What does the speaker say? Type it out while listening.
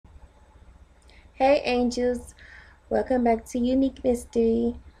Hey angels, welcome back to Unique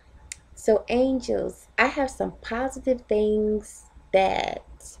Mystery. So, angels, I have some positive things that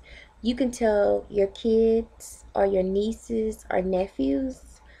you can tell your kids or your nieces or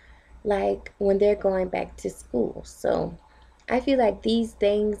nephews, like when they're going back to school. So, I feel like these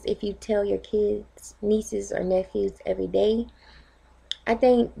things, if you tell your kids, nieces, or nephews every day, I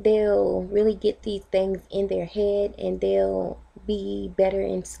think they'll really get these things in their head and they'll be better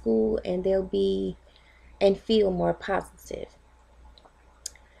in school and they'll be and feel more positive.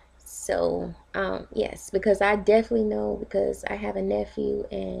 So, yes, because I definitely know because I have a nephew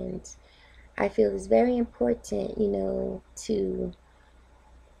and I feel it's very important, to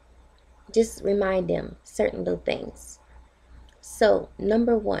just remind them certain little things. So,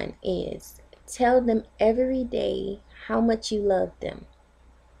 number one is tell them every day how much you love them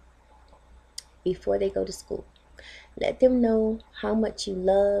before they go to school. Let them know how much you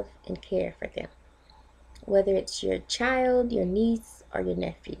love and care for them, whether it's your child, your niece, or your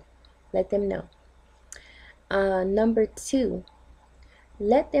nephew. Let them know. Number two,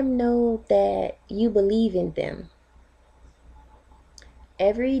 let them know that you believe in them.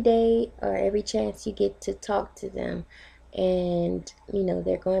 Every day or every chance you get to talk to them and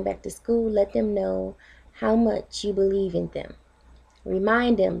they're going back to school, let them know how much you believe in them.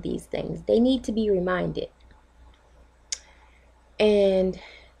 Remind them these things. They need to be reminded. And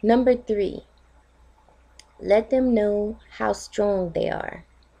number three, let them know how strong they are.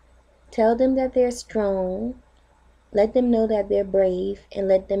 Tell them that they're strong. Let them know that they're brave and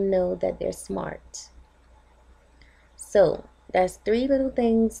let them know that they're smart. So that's three little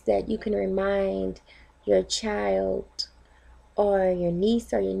things that you can remind your child or your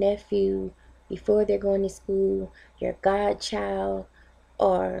niece or your nephew before they're going to school, your godchild,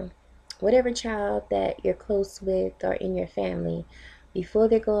 or whatever child that you're close with or in your family. Before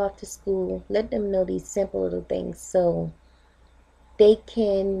they go off to school, let them know these simple little things so they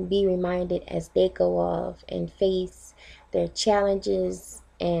can be reminded as they go off and face their challenges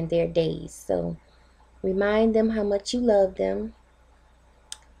and their days. So remind them how much you love them.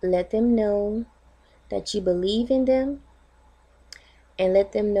 Let them know that you believe in them and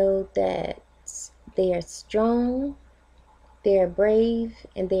let them know that they are strong, they are brave,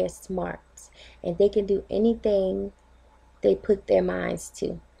 and they are smart. And they can do anything they put their minds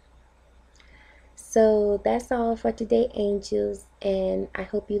to. So that's all for today, angels. And I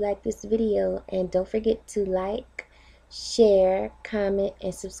hope you like this video. And don't forget to like, share, comment,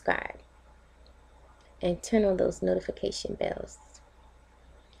 and subscribe. And turn on those notification bells.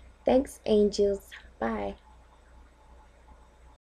 Thanks, angels. Bye.